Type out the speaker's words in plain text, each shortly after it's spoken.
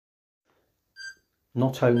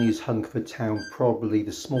Not only is Hungerford Town probably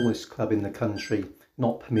the smallest club in the country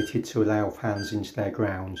not permitted to allow fans into their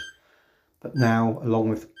ground, but now, along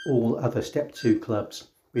with all other Step 2 clubs,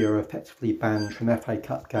 we are effectively banned from FA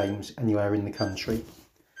Cup games anywhere in the country.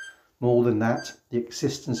 More than that, the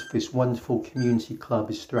existence of this wonderful community club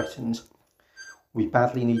is threatened. We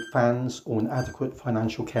badly need fans or an adequate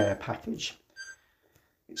financial care package.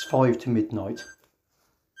 It's 5 to midnight.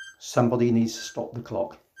 Somebody needs to stop the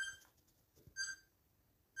clock.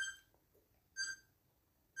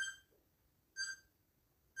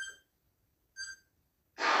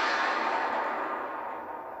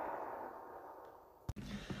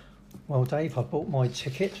 Well, Dave, I bought my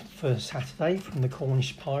ticket for Saturday from the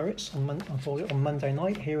Cornish Pirates. I bought it on Monday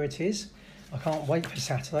night. Here it is. I can't wait for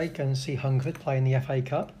Saturday. Go and see Hungerford play in the FA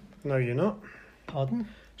Cup. No, you're not. Pardon?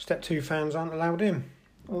 Step 2 fans aren't allowed in.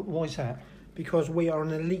 Why is that? Because we are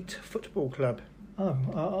an elite football club. Oh,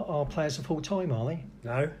 our players are full-time, are they?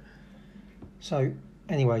 No. So,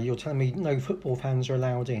 anyway, you're telling me no football fans are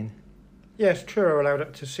allowed in? Yes, Truro are allowed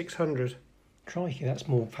up to 600. Crikey, that's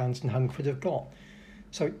more fans than Hungerford have got.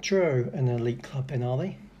 So, Truro an elite club then, are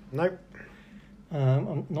they? No.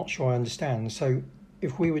 I'm not sure I understand. So,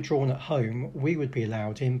 if we were drawn at home, we would be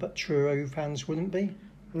allowed in, but Truro fans wouldn't be?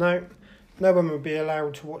 No. No one would be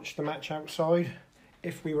allowed to watch the match outside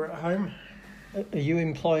if we were at home. Are you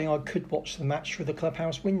implying I could watch the match through the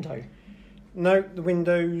clubhouse window? No, the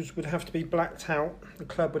windows would have to be blacked out. The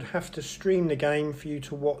club would have to stream the game for you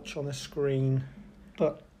to watch on a screen.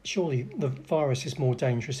 But surely the virus is more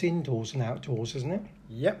dangerous indoors than outdoors, isn't it?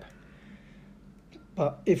 Yep.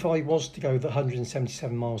 But if I was to go the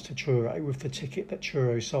 177 miles to Truro with the ticket that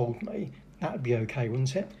Truro sold me, that would be okay,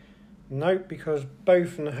 wouldn't it? No, because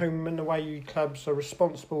both the home and away clubs are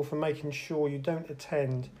responsible for making sure you don't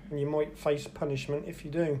attend, and you might face punishment if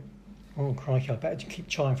you do. Oh, crikey, I better keep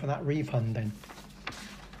trying for that refund then.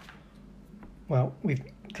 Well, we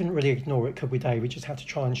couldn't really ignore it, could we, Dave? We just had to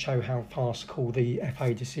try and show how farcical the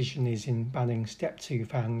FA decision is in banning Step 2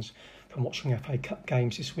 fans from watching FA Cup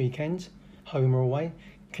games this weekend, home or away.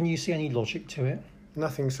 Can you see any logic to it?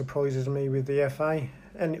 Nothing surprises me with the FA.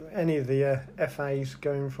 Any of the FAs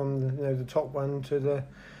going from the top one to the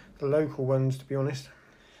local ones, to be honest.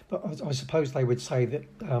 But I suppose they would say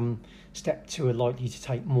that Step 2 are likely to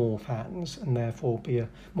take more fans and therefore be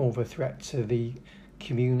more of a threat to the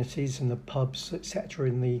communities and the pubs, etc.,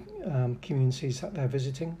 in the communities that they're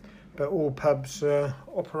visiting. But all pubs are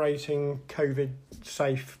operating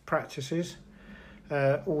COVID-safe practices.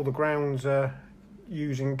 All the grounds are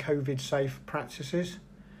using COVID-safe practices.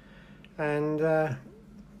 And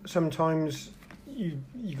sometimes you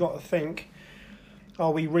got to think,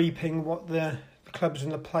 are we reaping what the clubs in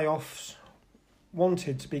the playoffs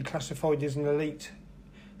wanted to be classified as an elite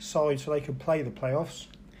side so they could play the playoffs?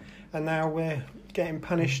 And now we're getting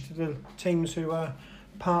punished, the teams who are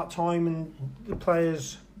part-time, and the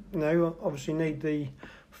players, obviously need the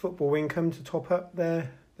football income to top up their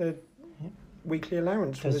weekly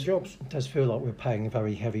allowance for the jobs. It does feel like we're paying a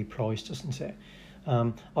very heavy price, doesn't it?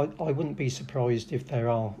 I wouldn't be surprised if there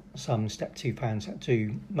are some Step 2 fans that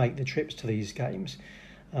do make the trips to these games.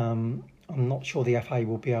 I'm not sure the FA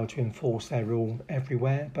will be able to enforce their rule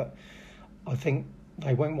everywhere, but I think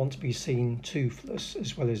they won't want to be seen toothless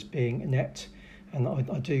as well as being inept. And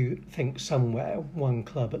I do think somewhere one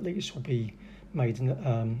club at least will be made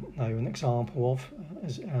an example of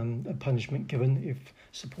as a punishment given if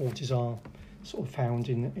supporters are sort of found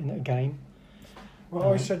in a game.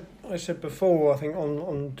 Well, I said before, I think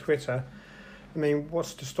on Twitter, I mean,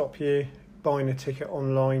 what's to stop you buying a ticket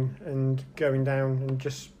online and going down and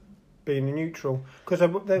just being a neutral? Because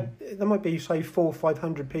there might be, say, 400 or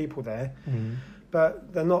 500 people there,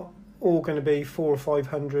 but they're not all going to be 400 or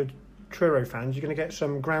 500 Truro fans. You're going to get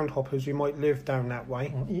some groundhoppers who might live down that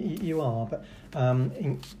way. Well, you are, but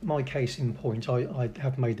in my case in point, I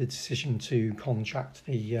have made the decision to contact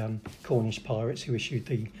the Cornish Pirates who issued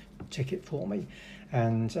the ticket for me.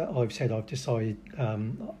 And I've said I've decided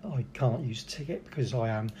I can't use the ticket because I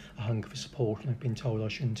am a Hungerford supporter and I've been told I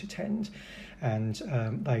shouldn't attend. And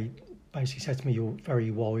they basically said to me, you're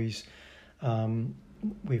very wise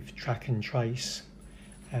with track and trace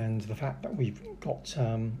and the fact that we've got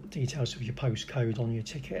details of your postcode on your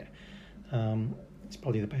ticket. It's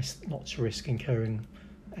probably the best not to risk incurring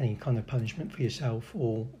any kind of punishment for yourself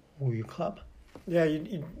or your club. Yeah,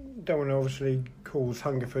 you don't want to obviously cause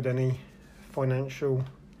Hungerford any financial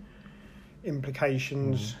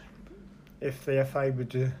implications if the FA were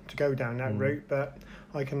to go down that route, but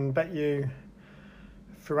I can bet you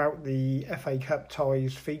throughout the FA Cup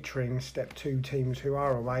ties featuring Step 2 teams who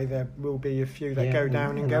are away, there will be a few that go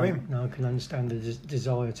down and go in. No, I can understand the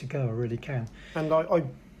desire to go, I really can. And I,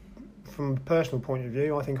 from a personal point of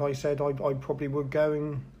view, I think I said I probably would go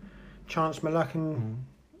and chance my luck and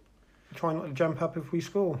try not to jump up if we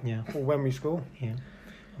score, or when we score. Yeah,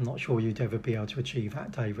 I'm not sure you'd ever be able to achieve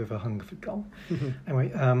that, Dave, with a Hungerford goal.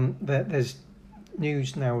 Anyway, there's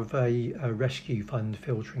news now of a rescue fund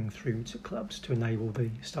filtering through to clubs to enable the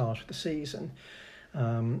start of the season.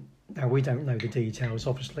 Now, we don't know the details,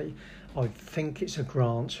 obviously. I think it's a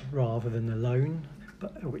grant rather than a loan,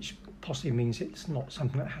 but which possibly means it's not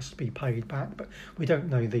something that has to be paid back, but we don't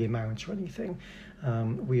know the amount or anything.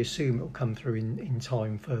 We assume it will come through in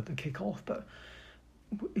time for the kick-off, but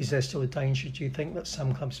is there still a danger, do you think, that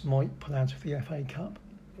some clubs might pull out of the FA Cup?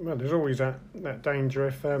 Well, there's always that danger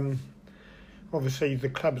if... obviously, the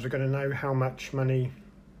clubs are going to know how much money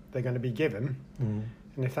they're going to be given, and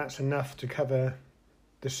if that's enough to cover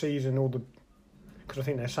the season because I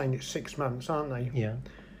think they're saying it's 6 months, aren't they? Yeah.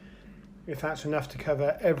 If that's enough to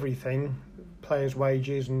cover everything, players'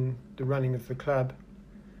 wages and the running of the club,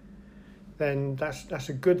 then that's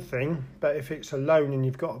a good thing. But if it's a loan and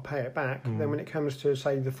you've got to pay it back, then when it comes to,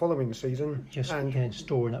 say, the following season... Just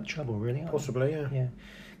storing up trouble, really. Possibly, yeah.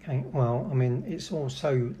 Okay, well, I mean, it's all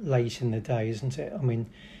so late in the day, isn't it? I mean,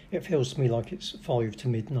 it feels to me like it's 5 to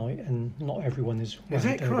midnight and not everyone is... Is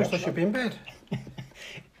it? Christ, I should be in bed.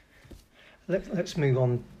 Let's move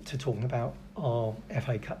on to talking about our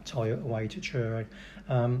FA Cup tie away to Truro.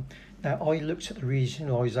 Now, I looked at the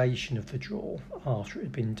regionalisation of the draw after it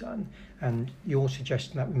had been done, and your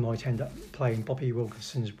suggestion that we might end up playing Bobby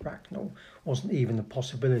Wilkinson's Bracknell wasn't even a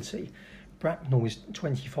possibility. Bracknell is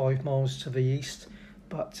 25 miles to the east,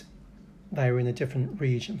 but they're in a different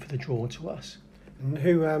region for the draw to us. And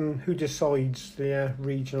who decides the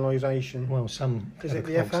regionalisation? Well, some is it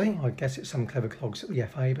the FA? I guess it's some clever clogs at the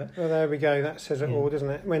FA, but well, there we go. That says it all, doesn't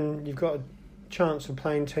it? When you've got a chance of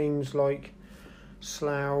playing teams like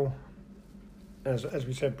Slough, as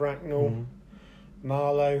we said, Bracknell,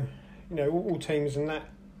 Marlow, all teams and that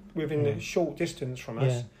within a short distance from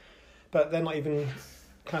us, but they're not even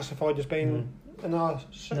classified as being in our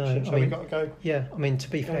section, so we've got to go. Yeah, I mean, to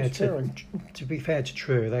be fair to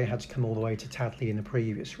Truro, they had to come all the way to Tadley in the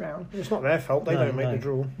previous round. It's not their fault; they don't make the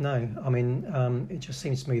draw. No, I mean, it just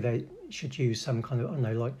seems to me they should use some kind of, I don't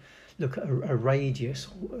know, like look at a radius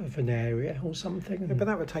of an area or something. Yeah, but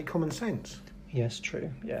that would take common sense. Yes,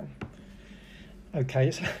 true. Yeah.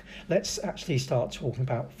 Okay, so let's actually start talking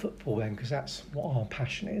about football then, because that's what our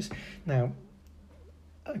passion is. Now,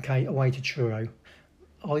 okay, away to Truro.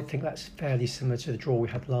 I think that's fairly similar to the draw we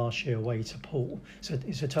had last year away to Poole. So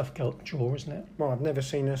it's a tough draw, isn't it? Well, I've never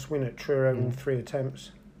seen us win at Truro in 3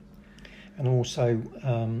 attempts. And also,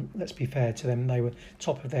 let's be fair to them, they were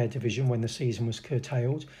top of their division when the season was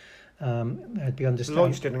curtailed. They'd be understanding.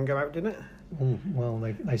 Lloyds didn't go out, did it? Well,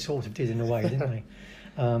 they sort of did in a way, didn't they?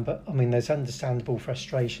 But, I mean, there's understandable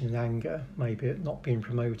frustration and anger, maybe, at not being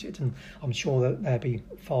promoted. And I'm sure that they'll be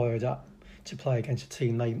fired up to play against a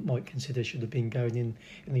team they might consider should have been going in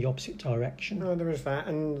the opposite direction. No, there is that,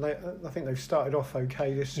 and I think they've started off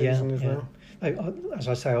okay this season as well. As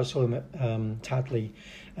I say, I saw them at Tadley,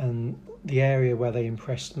 and the area where they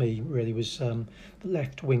impressed me really was the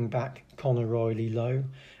left wing back Conor Riley-Lowe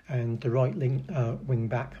and the right wing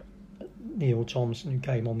back Neil Thompson, who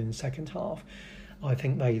came on in the second half. I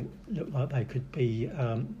think they look like they could be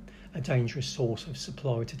a dangerous source of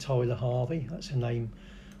supply to Tyler Harvey. That's a name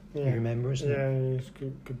you remember, isn't it? Yeah, he's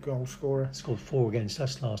a good goal scorer. Scored 4 against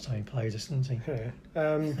us last time he played us, didn't he?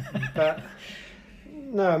 Yeah. But,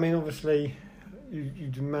 no, I mean, obviously,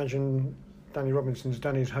 you'd imagine Danny Robinson's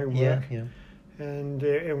done his homework. Yeah. And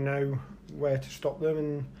he'll know where to stop them.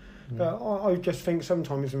 And I just think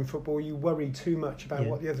sometimes in football you worry too much about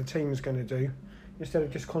what the other team is going to do, instead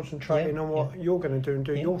of just concentrating on what you're going to do and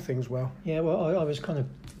do your things well. Yeah, well, I was kind of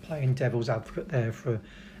playing devil's advocate there for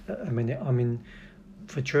a minute. I mean,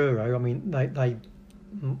 for Truro, I mean, they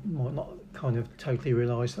might not kind of totally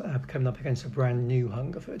realise that they're coming up against a brand new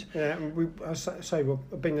Hungerford. Yeah, I say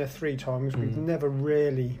I've been there 3 times. We've never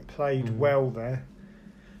really played well there.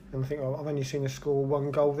 And I think I've only seen us score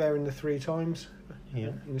 1 goal there in the 3 times. Yeah.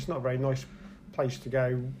 And it's not a very nice place to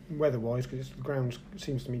go weather-wise, because the ground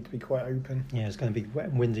seems to me to be quite open. Yeah, it's going to be wet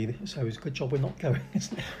and windy, so it's a good job we're not going,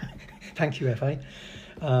 isn't it? Thank you, FA.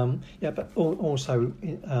 But also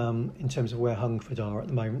in terms of where Hungerford are at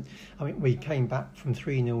the moment, I mean, we came back from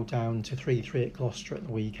 3-0 down to 3-3 at Gloucester at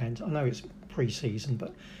the weekend. I know it's pre-season,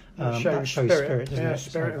 but that shows spirit, doesn't it?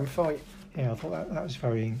 Spirit and fight. Yeah, I thought that was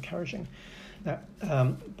very encouraging.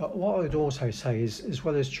 But what I would also say is, as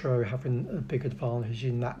well as Truro having a big advantage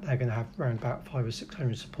in that they're going to have around about 500 or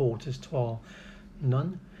 600 supporters to our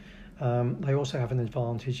none, they also have an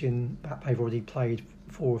advantage in that they've already played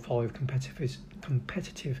 4 or 5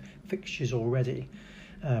 competitive fixtures already.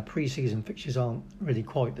 Pre-season fixtures aren't really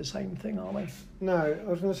quite the same thing, are they? No, I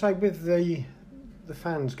was going to say, with the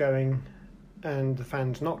fans going and the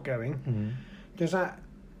fans not going, does that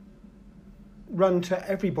run to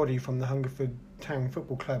everybody from the Hungerford Town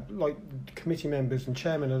Football Club, like committee members and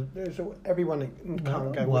chairman? Everyone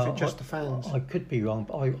can't go, was it just the fans? I could be wrong,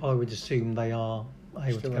 but I would assume they are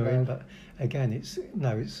able Still to go allowed. in. But again, it's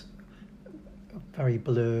a very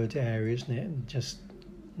blurred area, isn't it?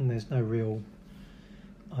 And there's no real,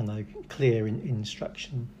 clear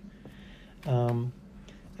instruction.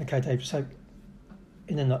 Okay, Dave. So,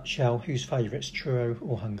 in a nutshell, whose favourites, Truro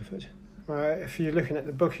or Hungerford? If you're looking at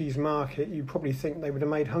the bookies market, you probably think they would have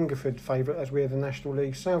made Hungerford favourite, as we're the National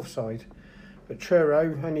League South side. But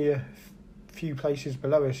Truro, only a few places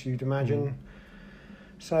below us, you'd imagine.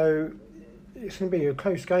 So it's going to be a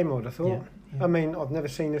close game, I'd have thought. Yeah. I mean, I've never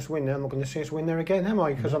seen us win there. I'm not going to see us win there again, am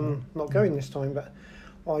I? Because I'm not going this time. But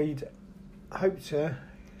I'd hope to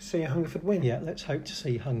see a Hungerford win. Yeah, let's hope to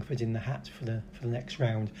see Hungerford in the hat for the next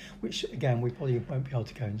round, which again we probably won't be able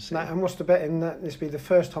to go and see. And what's the bet in that this will be the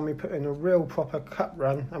first time we put in a real proper cup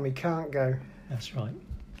run and we can't go? That's right.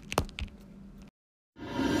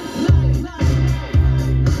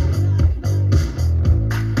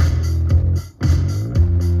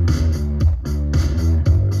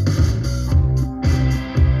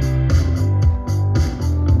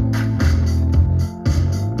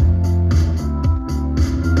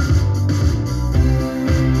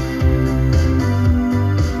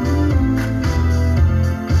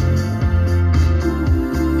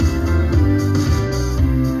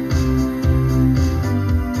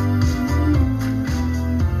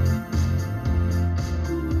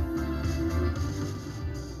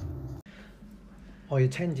 I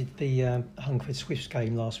attended the Hungerford Swifts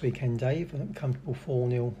game last weekend, Dave. A comfortable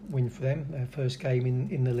 4-0 win for them, their first game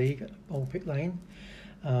in the league at Bulpit Lane.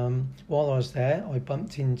 While I was there, I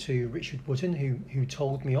bumped into Richard Wooden, who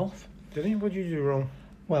told me off. Did he? What did you do wrong?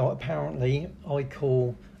 Well, apparently I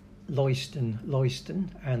call Leiston,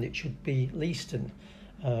 and it should be Leiston.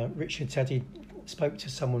 Richard said he spoke to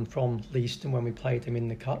someone from Leiston when we played them in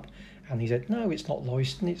the cup, and he said, no, it's not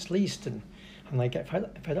Leiston, it's Leiston. And they get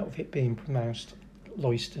fed up with it being pronounced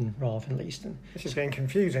Leiston rather than Leiston. This is getting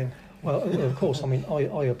confusing. Well, of course, I mean,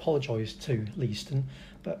 I apologise to Leiston,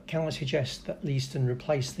 but can I suggest that Leiston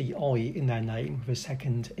replace the I in their name with a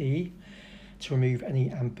second E to remove any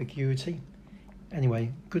ambiguity?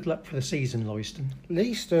 Anyway, good luck for the season, Leiston.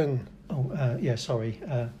 Leiston.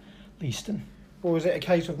 Leiston. Or was it a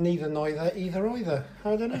case of neither, either?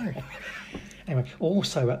 I don't know. Anyway,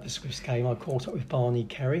 also at the Swifts game, I caught up with Barney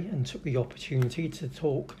Kerry and took the opportunity to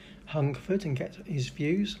talk Hungerford and get his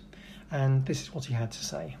views. And this is what he had to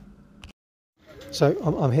say. So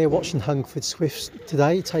I'm here watching Hungerford Swifts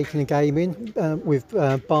today, taking a game in with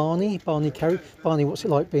Barney Kerry. Barney, what's it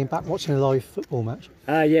like being back watching a live football match?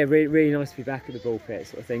 Yeah, really nice to be back at the Bulpit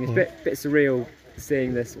sort of thing. It's a bit surreal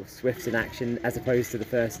seeing the sort of Swifts in action as opposed to the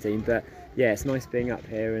first team, but yeah, it's nice being up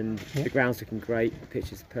here, and the ground's looking great, the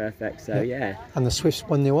pitch is perfect, so yeah. And the Swifts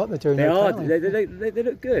 1-0 up, they're doing okay. They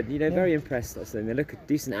look good, very impressed, that's the thing. They look a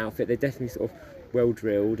decent outfit, they're definitely sort of well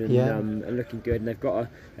drilled and looking good, and they've got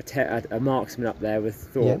a marksman up there with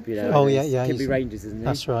Thorpe, Kimberley Rangers, isn't he?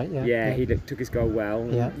 That's right, he took his goal well.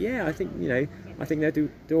 I think they'll do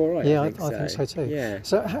all right. Yeah, I think so too. Yeah.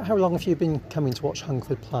 So how long have you been coming to watch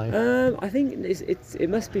Hungerford play? I think it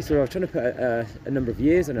must be sort of, I'm trying to put a number of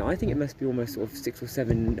years on it. I think it must be almost sort of 6 or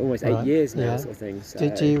 7, almost 8 years now, sort of thing. So.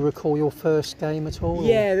 Do you recall your first game at all?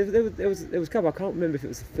 Yeah, there was a couple. I can't remember if it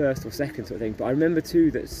was the first or second sort of thing, but I remember 2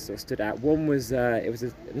 that sort of stood out. One was I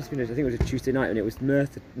think it was a Tuesday night, and it was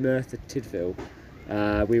Merthyr Tydfil.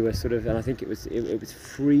 We were sort of, and I think it was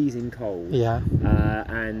freezing cold. Yeah.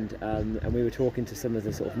 And we were talking to some of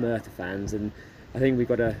the sort of Merthyr fans, and I think we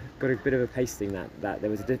got a bit of a pasting that there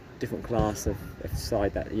was a different class of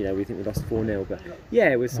side that we think we lost 4-0, but yeah,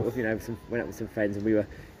 it was sort of went out with some friends, and we were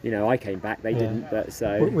I came back, they didn't, but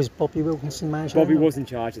so was Bobby Wilkinson manager? Bobby was in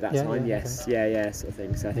charge at that time. Yeah, yes, okay. yeah, sort of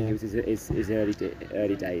thing. So I think it was his early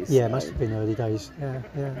days. Yeah, so. It must have been early days.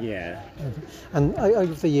 Yeah. And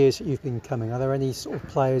over the years that you've been coming, are there any sort of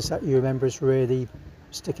players that you remember as really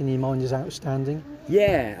sticking in your mind as outstanding?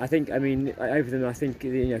 Yeah, over them, I think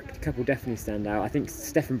a couple definitely stand out. I think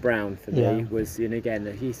Stephen Brown for me was,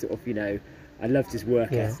 again, he sort of, I loved his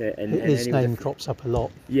work ethic, and his he was name crops up a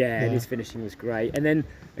lot. Yeah, and his finishing was great. And then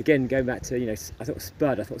again, going back to I thought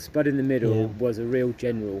Spud in the middle was a real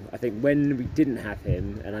general. I think when we didn't have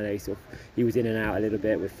him, and I know he was in and out a little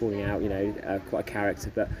bit with falling out, quite a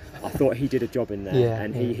character, but I thought he did a job in there,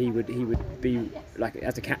 and he would be like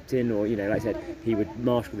as a captain, or like I said, he would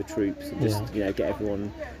marshal the troops and just get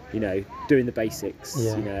everyone doing the basics,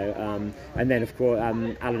 and then of course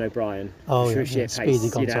Alan O'Brien, sheer pace, Speedy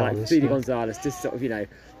Gonzalez, Speedy Gonzalez, just sort of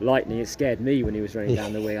lightning. It scared me when he was running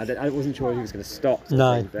down the wing. I wasn't sure if he was going to stop.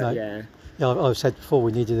 Yeah, I've said before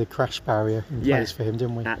we needed a crash barrier in place for him,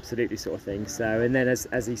 didn't we? Absolutely, sort of thing. So, and then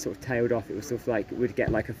as he sort of tailed off, it was sort of like we'd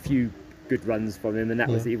get like a few good runs from him, and that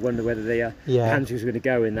was, you wonder whether the hamstrings were going to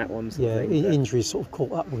go in that one. Sort of thing. Injuries sort of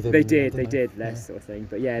caught up with him. They did less sort of thing.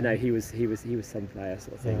 But he was some player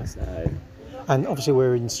sort of thing. So. And obviously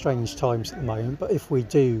we're in strange times at the moment, but if we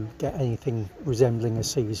do get anything resembling a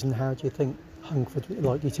season, how do you think Hungerford would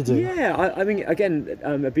likely to do? Yeah, I mean, again,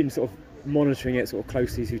 I've been sort of monitoring it sort of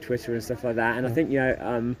closely through Twitter and stuff like that, and I think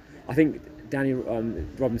I think Danny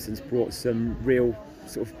Robinson's brought some real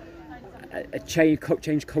sort of a change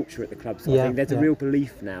culture at the club. So I think there's a real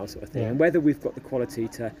belief now, sort of thing, and whether we've got the quality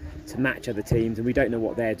to match other teams, and we don't know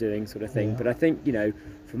what they're doing, sort of thing. But I think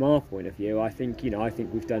from our point of view, I think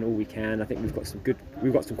we've done all we can. I think we've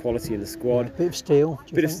got some quality in the squad. A bit of steel.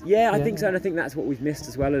 I think so, and I think that's what we've missed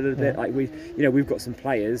as well a little bit. Like we've got some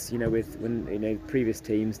players, with previous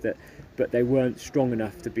teams but they weren't strong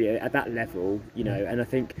enough to be at that level, and I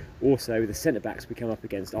think also the centre backs we come up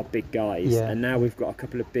against are big guys, and now we've got a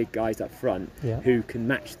couple of big guys up front who can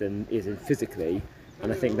match them physically.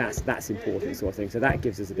 And I think that's important, sort of thing. So that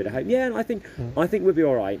gives us a bit of hope. Yeah, and I think we'll be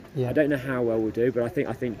all right. I don't know how well we'll do, but I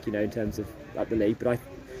think in terms of up the league, but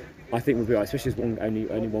I think we'll be all right, especially as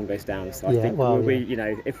only one goes down. So I think we'll be,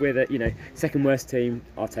 if we're the second worst team,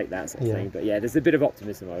 I'll take that sort of thing. But there's a bit of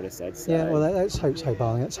optimism, I would have said. So. Yeah, well, let's hope so,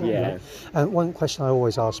 Barney. Let's hope one question I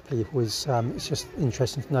always ask people is, it's just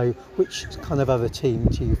interesting to know which kind of other team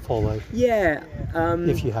do you follow? Yeah,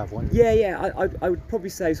 if you have one. I would probably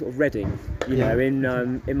say sort of Reading.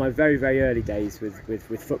 In my very very early days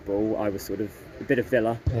with football, I was sort of a bit of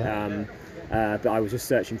Villa. But I was just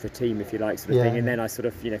searching for a team, if you like, sort of thing. And then I sort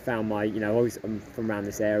of, found my, I'm from around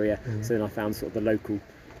this area, so then I found sort of the local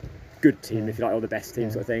good team, if you like, or the best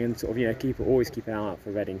team, sort of thing, and sort of, always keep an eye out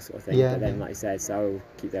for Reading, sort of thing. But then, like I said, so I'll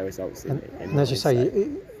keep their results. And as you say,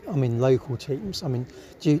 I mean, local teams. I mean,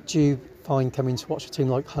 do you find coming to watch a team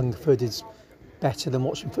like Hungerford is better than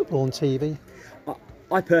watching football on TV?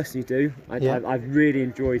 I personally do. I've really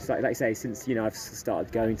enjoyed, like I say, since I've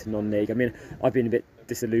started going to non-league. I mean, I've been a bit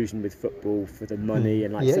disillusioned with football for the money,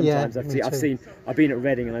 and sometimes I've been at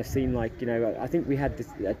Reading and I've seen I think we had this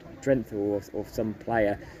Drenthal or some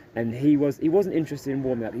player, and he wasn't interested in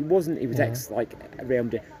warming up. He was ex Real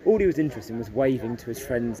Madrid. All he was interested in was waving to his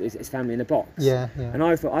friends, his family in a box. And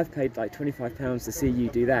I thought, I've paid like £25 to see you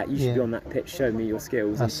do that. You should be on that pitch, show me your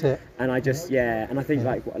skills. That's it. And I just and I think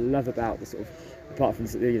what I love about the sort of, apart from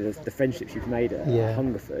the friendships you've made at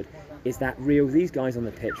Hungerford, is that these guys on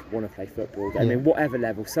the pitch want to play football. I mean, whatever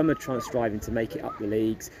level. Some are striving to make it up the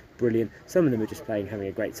leagues, brilliant. Some of them are just playing, having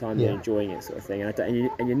a great time, they're enjoying it, sort of thing.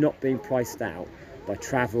 And you're not being priced out by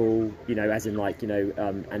travel, as in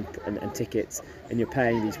and tickets, and you're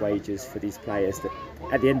paying these wages for these players that,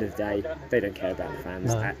 at the end of the day, they don't care about the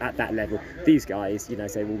fans at that level. These guys,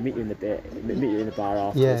 say, we'll meet you in the bar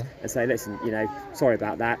afterwards, and say, listen, sorry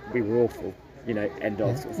about that, we were awful. End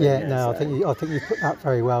of. Sort of thing, I think you put that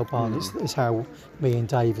very well, Barney. It's how me and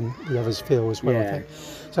Dave and the others feel as well. I think.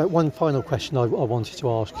 So one final question I wanted to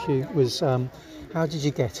ask you was, how did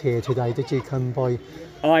you get here today? Did you come by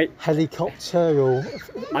helicopter or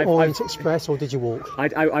Orient Express, or did you walk?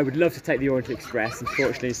 I would love to take the Orient Express,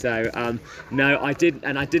 unfortunately. So no, I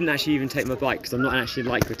didn't actually even take my bike, because I'm not actually in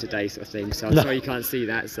Lycra today, sort of thing. So I'm sorry you can't see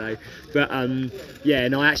that. So, but I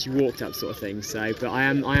actually walked up, sort of thing. So, but I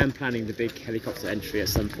am planning the big helicopter entry at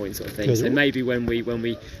some point, sort of thing. Good. So maybe when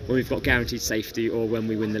we've got guaranteed safety, or when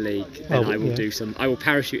we win the league, then I will do some. I will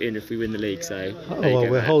parachute in if we win the league. So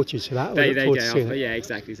we'll hold you to that. There you go. Yeah,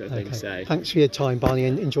 exactly, sort of thing. So thanks for your time,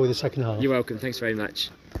 Barney. Enjoy the second half. You're welcome. Thanks very much.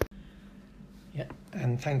 Yeah,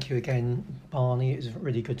 and thank you again, Barney. It was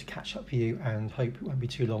really good to catch up with you, and hope it won't be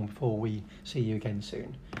too long before we see you again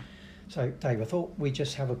soon. So, Dave, I thought we'd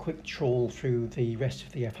just have a quick trawl through the rest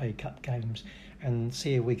of the FA Cup games and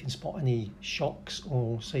see if we can spot any shocks,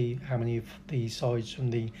 or see how many of the sides from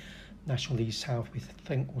the National League South we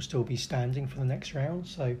think will still be standing for the next round.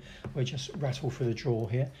 So we'll just rattle through the draw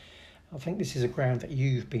here. I think this is a ground that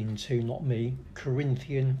you've been to, not me.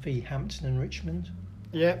 Corinthian v Hampton and Richmond.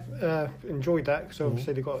 Yeah, enjoyed that because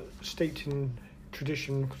obviously they've got steeped in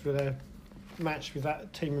tradition for their match with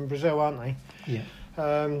that team in Brazil, aren't they? Yeah.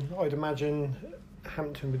 I'd imagine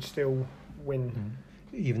Hampton would still win.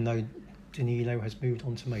 Even though Danilo has moved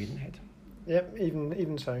on to Maidenhead. Yep,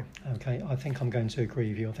 even so. Okay, I think I'm going to agree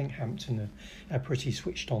with you. I think Hampton are pretty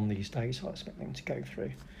switched on these days, so I expect them to go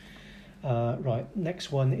through. Right,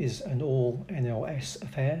 next one is an all NLS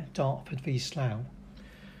affair, Dartford v Slough.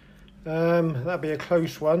 That'd be a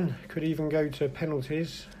close one. Could even go to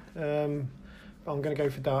penalties. I'm going to go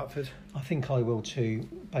for Dartford. I think I will too,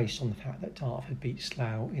 based on the fact that Dartford beat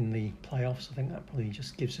Slough in the playoffs. I think that probably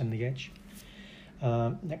just gives them the edge.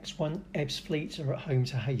 Next one, Ebbsfleet are at home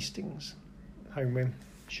to Hastings. Home win.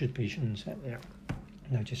 Should be, shouldn't it? Yeah.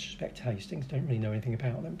 No disrespect to Hastings, don't really know anything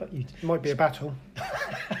about them, but you Might be a battle.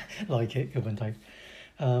 like it, good one, Dave.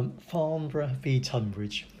 Farnborough v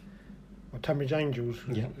Tunbridge. Or Tunbridge Angels.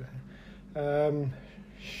 Yeah.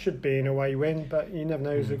 Should be an away win, but you never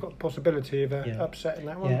know. They've got the possibility of an upset in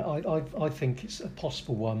that one. Yeah, I think it's a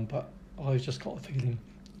possible one, but I've just got a feeling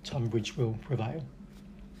Tunbridge will prevail.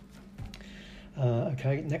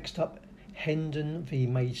 Okay, next up, Hendon v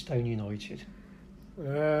Maidstone United.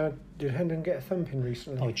 Did Hendon get a thumping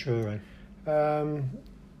recently? By Truro.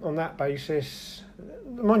 On that basis,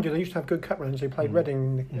 mind you, they used to have good cup runs. They played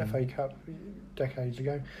Reading in the FA Cup decades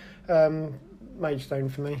ago. Maidstone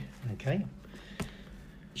for me. Okay.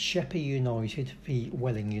 Sheppey United v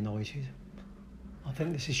Welling United. I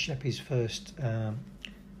think this is Sheppey's first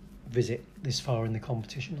visit this far in the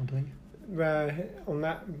competition, I believe. On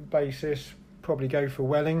that basis, probably go for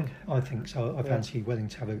Welling. I think so. I fancy Welling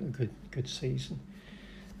to have a good season.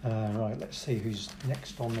 Right, let's see who's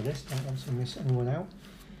next on the list. I don't want to miss anyone out.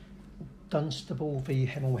 Dunstable v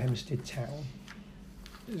Hemel Hempstead Town.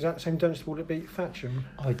 Is that the same Dunstable that beat Thatcham?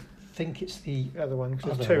 I think it's the other one,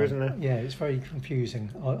 because there's other two, one. isn't there? Yeah, it's very confusing.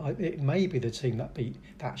 It may be the team that beat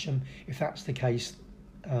Thatcham. If that's the case,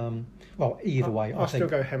 well, either way, I'll I think still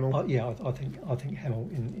go Hemel. I think Hemel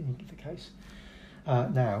in either case.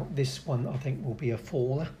 Now, this one I think will be a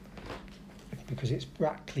faller because it's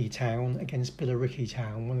Brackley Town against Billericay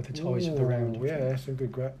Town, one of the ties of the round. Yeah, that's a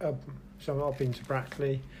good. So I've been to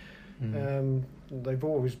Brackley. They've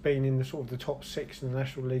always been in the sort of the top six in the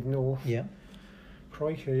National League North. Yeah.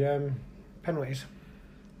 Crikey, penalties.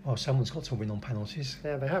 Well, someone's got to win on penalties.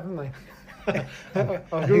 Yeah, they have, haven't they?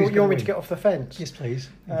 You want me to get off the fence? Yes, please.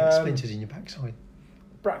 You get splinters in your backside.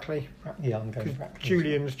 Brackley. Yeah, I'm going Brackley.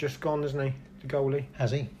 Julian's just gone, hasn't he? The goalie.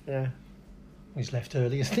 Has he? Yeah. He's left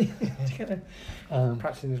early, isn't he? To get there.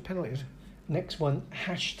 Practicing his penalties. Next one,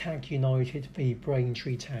 #United v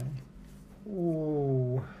Braintree Town.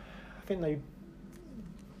 Ooh, I think they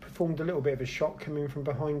performed a little bit of a shock coming from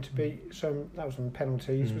behind to beat Soham. That was on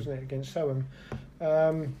penalties, wasn't it, against Soham?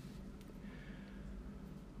 I'm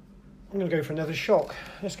going to go for another shock.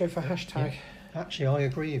 Let's go for #. Yeah. Actually, I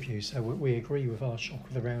agree with you. So we agree with our shock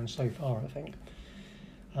of the round so far, I think.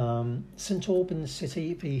 St Albans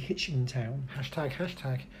City v Hitchin Town. #.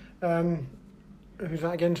 Who's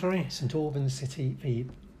that again, sorry? St Albans City v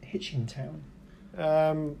Hitchin Town.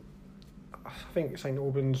 I think St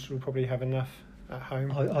Albans will probably have enough at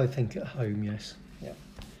home. I think at home, yes. Yeah.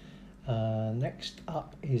 Next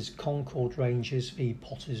up is Concord Rangers v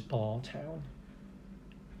Potters Bar Town.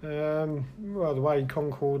 Well, the way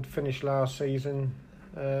Concord finished last season,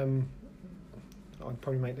 I'd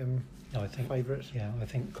probably make them favourites. Yeah, I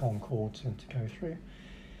think Concord's going to go through.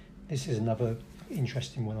 This is another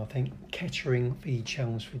interesting one, I think. Kettering v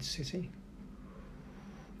Chelmsford City.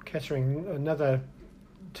 Kettering, another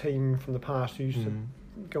team from the past who used to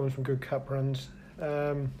go on some good cup runs.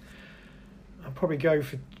 I'll probably go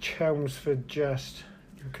for Chelmsford just.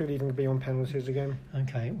 Could even be on penalties again.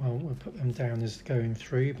 Okay, well, we'll put them down as going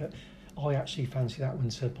through, but I actually fancy that one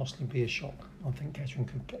to possibly be a shock. I think Kettering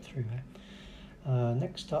could get through there.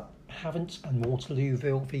 Next up, Havant and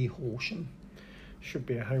Waterlooville v Horsham. Should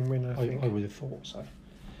be a home win, I think. I would have thought so.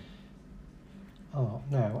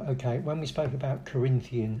 Now, okay, when we spoke about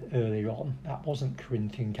Corinthian earlier on, that wasn't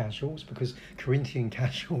Corinthian Casuals, because Corinthian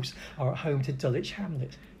Casuals are at home to Dulwich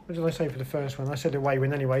Hamlet. What did I say for the first one? I said away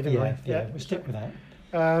win anyway, didn't I? Yeah, we'll stick with that.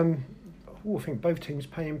 I think both teams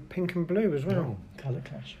playing pink and blue as well. Colour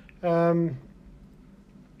clash.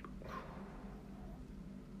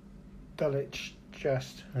 Dulwich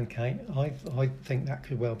just. Okay, I think that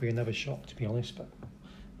could well be another shock, to be honest, but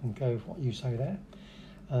I'll go with what you say there.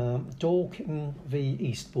 Dorking v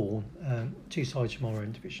Eastbourne, two sides from our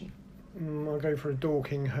own division. I'll go for a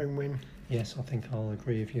Dorking home win. Yes, I think I'll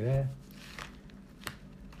agree with you there.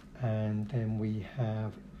 And then we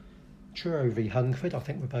have Truro v Hungerford. I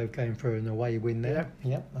think we're both going for an away win there.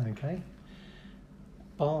 Yeah. Yep, okay.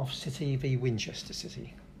 Bath City v Winchester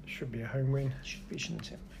City. Should be a home win. Should be,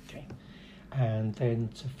 shouldn't it? Okay. And then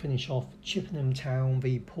to finish off, Chippenham Town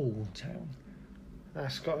v Poole Town.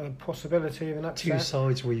 That's got a possibility of an upset. Two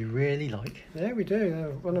sides we really like. Yeah, we do.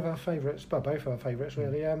 They're one of our favourites, well, both our favourites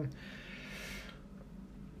really. I'm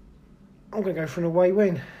going to go for an away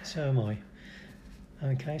win. So am I.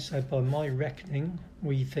 Okay, so by my reckoning,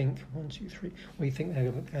 we think we think there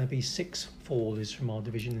are going to be 6 fallers from our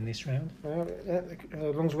division in this round. Well, yeah,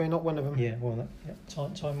 as long as we're not one of them. Yeah, well,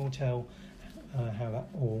 time will tell how that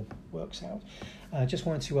all works out. Just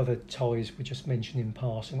one or two other ties we just mentioned in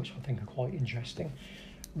passing, which I think are quite interesting.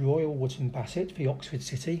 Royal Wootton Bassett v Oxford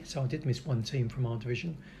City. So I did miss one team from our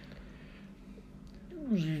division.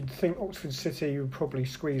 You'd think Oxford City would probably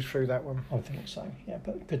squeeze through that one. I think so, yeah.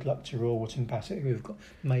 But good luck to Royal Wootton Bassett, who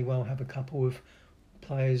may well have a couple of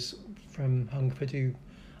players from Hungerford who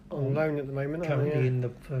on loan at the moment. Currently in the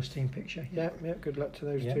first team picture. Yeah, good luck to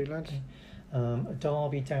those two lads. A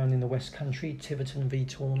derby down in the West Country, Tiverton v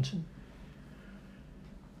Taunton.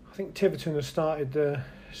 I think Tiverton has started the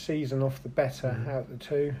season off the better out of the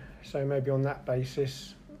two, so maybe on that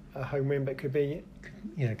basis a home win, but could be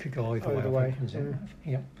could go either way.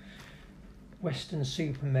 Yeah.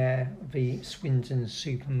 Weston-super-Mare v Swindon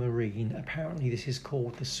Supermarine. Apparently this is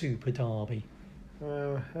called the Super Derby.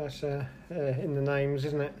 Well, that's in the names,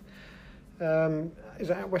 isn't it? Is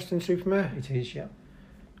that at Weston-super-Mare? It is, yeah.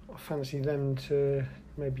 I fancy them to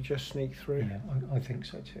maybe just sneak through. Yeah, I think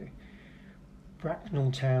so too.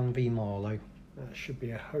 Bracknell Town v Marlow. That should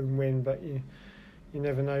be a home win, but you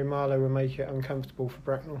never know. Marlow will make it uncomfortable for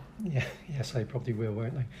Bracknell. Yeah, yes, they probably will,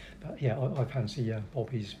 won't they? But yeah, I fancy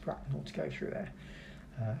Bobby's Bracknell to go through there.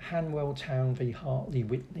 Hanwell Town v Hartley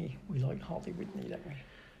Whitney. We like Hartley Whitney, don't we?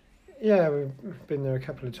 Yeah, we've been there a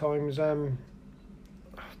couple of times. I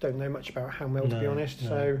don't know much about Hanwell, to be honest. No.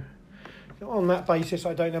 So on that basis,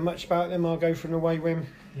 I don't know much about them. I'll go for an away win.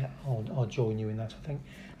 Yeah, I'll join you in that, I think.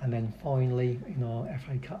 And then finally, in our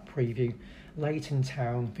FA Cup preview, Leighton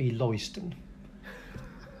Town v Leiston.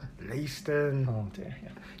 Leiston. Oh dear, yeah.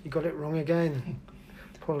 You got it wrong again.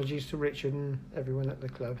 Apologies to Richard and everyone at the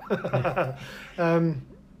club.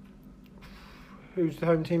 Who's the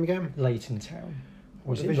home team again? Leighton Town.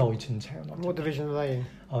 Or is it Leighton Town? What division are they in?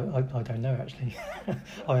 I don't know, actually.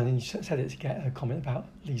 I only said it to get a comment about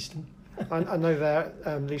Leiston. I know that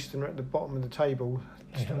Leiston are at the bottom of the table.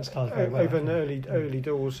 Over an early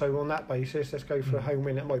doors, so on that basis, let's go for a home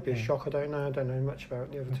win. It might be a shock. I don't know much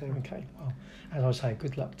about the other team. Okay, well, as I say,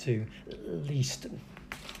 good luck to Leiston.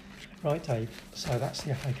 Right, Dave, so that's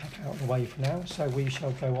the FA Cup out of the way for now, so we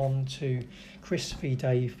shall go on to Chris v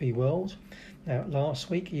Dave v World. Now, last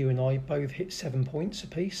week you and I both hit 7 points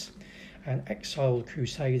apiece, and exiled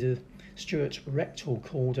Crusader Stuart Rectal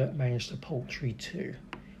Calder managed to paltry 2,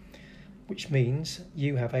 which means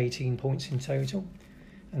you have 18 points in total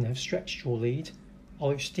and have stretched your lead.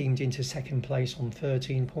 I've steamed into second place on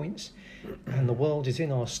 13 points, and the World is in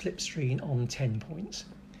our slipstream on 10 points.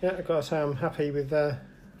 Yeah, I've got to say I'm happy with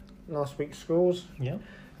last week's scores. Yeah.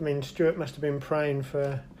 I mean, Stuart must have been praying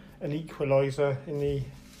for an equaliser in the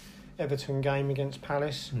Everton game against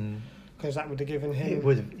Palace, because that would have given him. It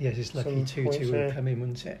would have, yes, it's lucky 2-2 would have come in,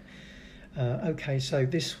 wouldn't it? Okay, so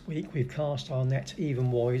this week we've cast our net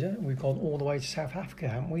even wider. We've gone all the way to South Africa,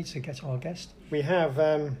 haven't we, to get our guest? We have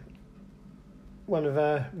one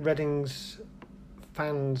of Reading's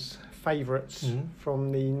fans' favourites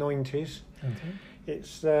from the 90s. Okay.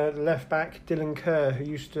 It's the left back Dylan Kerr, who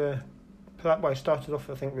used to started off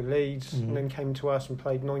I think with Leeds and then came to us and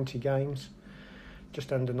played 90 games,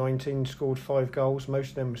 just under 19, scored 5 goals.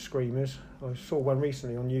 Most of them were screamers. I saw one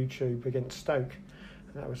recently on YouTube against Stoke.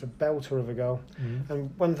 That was a belter of a goal. And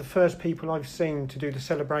one of the first people I've seen to do the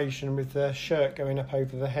celebration with their shirt going up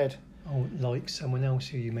over the head. Oh, like someone else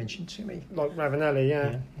who you mentioned to me. Like Ravanelli,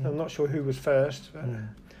 yeah. I'm not sure who was first. But,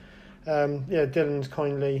 Dylan's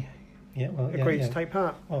kindly agreed to take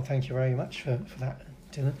part. Well, thank you very much for that,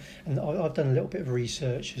 Dylan. And I've done a little bit of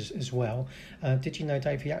research as well. Did you know,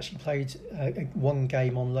 Dave, he actually played one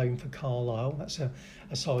game on loan for Carlisle? That's a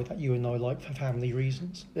side that you and I like for family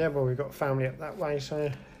reasons. Yeah, well, we've got family up that way,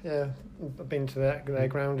 so yeah, I've been to their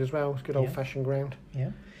ground as well. It's a good old-fashioned ground. Yeah,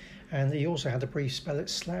 and he also had a brief spell at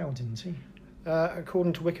Slough, didn't he?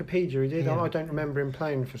 According to Wikipedia, he did. I don't remember him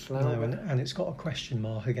playing for Slough. No, and it's got a question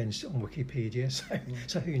mark against it on Wikipedia,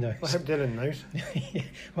 so who knows? I hope Dylan knows.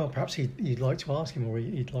 Well, perhaps you'd like to ask him, or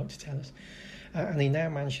he'd like to tell us. And he now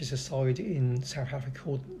manages a side in South Africa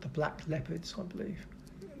called the Black Leopards, I believe.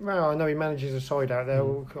 Well, I know he manages a side out there.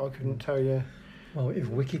 I couldn't tell you. Well, if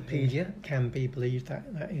Wikipedia can be believed,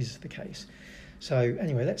 that is the case. So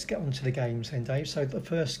anyway, let's get on to the games then, Dave. So the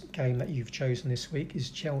first game that you've chosen this week is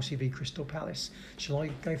Chelsea v Crystal Palace. Shall I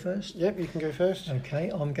go first? Yep, you can go first. Okay,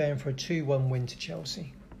 I'm going for a 2-1 win to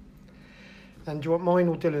Chelsea. And do you want mine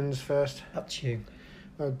or Dylan's first? Up to you.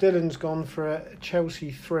 Well, Dylan's gone for a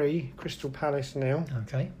Chelsea 3, Crystal Palace 0.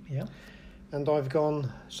 Okay, yeah. And I've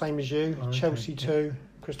gone, same as you, Okay, Chelsea yeah. 2,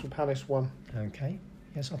 Crystal Palace 1. Okay.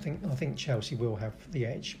 Yes, I think Chelsea will have the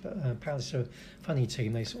edge, but Palace are a funny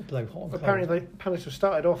team. They sort of blow hot and cold. Apparently, Palace have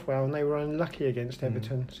started off well and they were unlucky against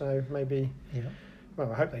Everton, so maybe. Yeah.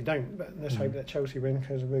 Well, I hope they don't, but let's hope that Chelsea win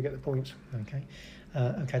because we'll get the points. Okay.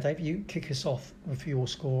 Okay, Dave, you kick us off with your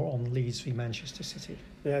score on Leeds v Manchester City.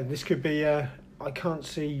 Yeah, this could be. I can't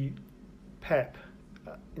see Pep,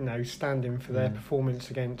 standing for their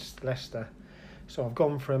performance against Leicester. So I've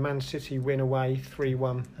gone for a Man City win away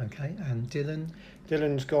 3-1. Okay, and Dylan?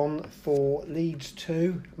 Dylan's gone for Leeds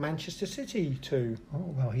 2, Manchester City 2.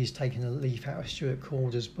 Oh, well, he's taken a leaf out of Stuart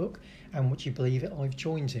Calder's book, and would you believe it, I've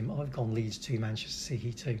joined him. I've gone Leeds 2, Manchester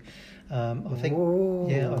City 2. I think, Ooh.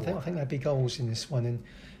 yeah, I think there'd be goals in this one.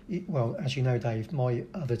 And well, as you know, Dave, my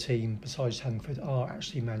other team besides Hungerford are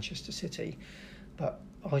actually Manchester City, but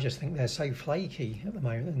I just think they're so flaky at the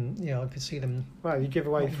moment, and I could see them. Well, you give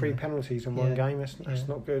away 3 penalties in one game. That's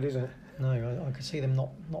not good, is it? No, I could see them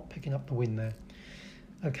not picking up the win there.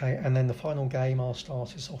 Okay, and then the final game I'll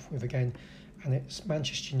start us off with again, and it's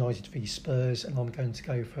Manchester United v Spurs, and I'm going to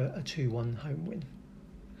go for a 2-1 home win.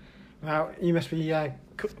 Well, you must be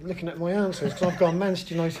looking at my answers because I've gone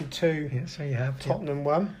Manchester United 2, Yeah, so you have Tottenham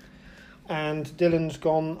 1, and Dylan's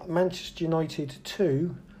gone Manchester United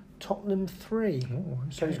 2, Tottenham 3. Oh,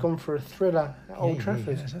 okay. So he's gone for a thriller at Old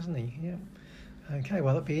Trafford. He has, hasn't he? Yeah. Okay,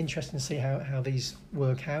 well, it'll be interesting to see how these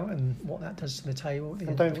work out and what that does to the table.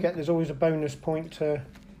 And don't forget, there's always a bonus point to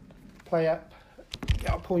play up, get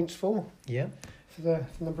our points for the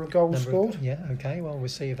number of goals scored. Yeah, okay, well, we'll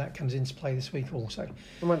see if that comes into play this week also.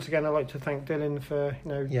 And once again, I'd like to thank Dylan for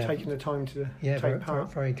taking the time to take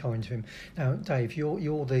part. Very kind to him. Now, Dave,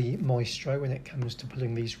 you're the maestro when it comes to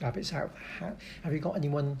pulling these rabbits out of the hat. Have you got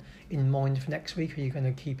anyone in mind for next week, or are you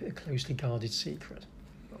going to keep it a closely guarded secret?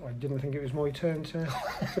 I didn't think it was my turn to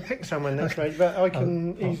pick someone next week, but I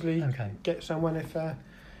can easily get someone if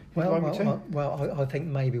you'd like me to. Well, I think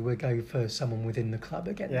maybe we'll go for someone within the club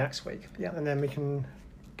again next week. Yeah, and then we can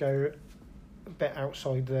go a bit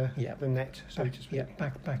outside the net, so to speak. Yeah,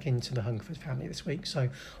 back into the Hungerford family this week. So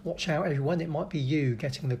watch out, everyone. It might be you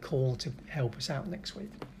getting the call to help us out next week.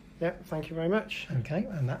 Yeah, thank you very much. Okay,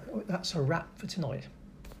 and that's a wrap for tonight.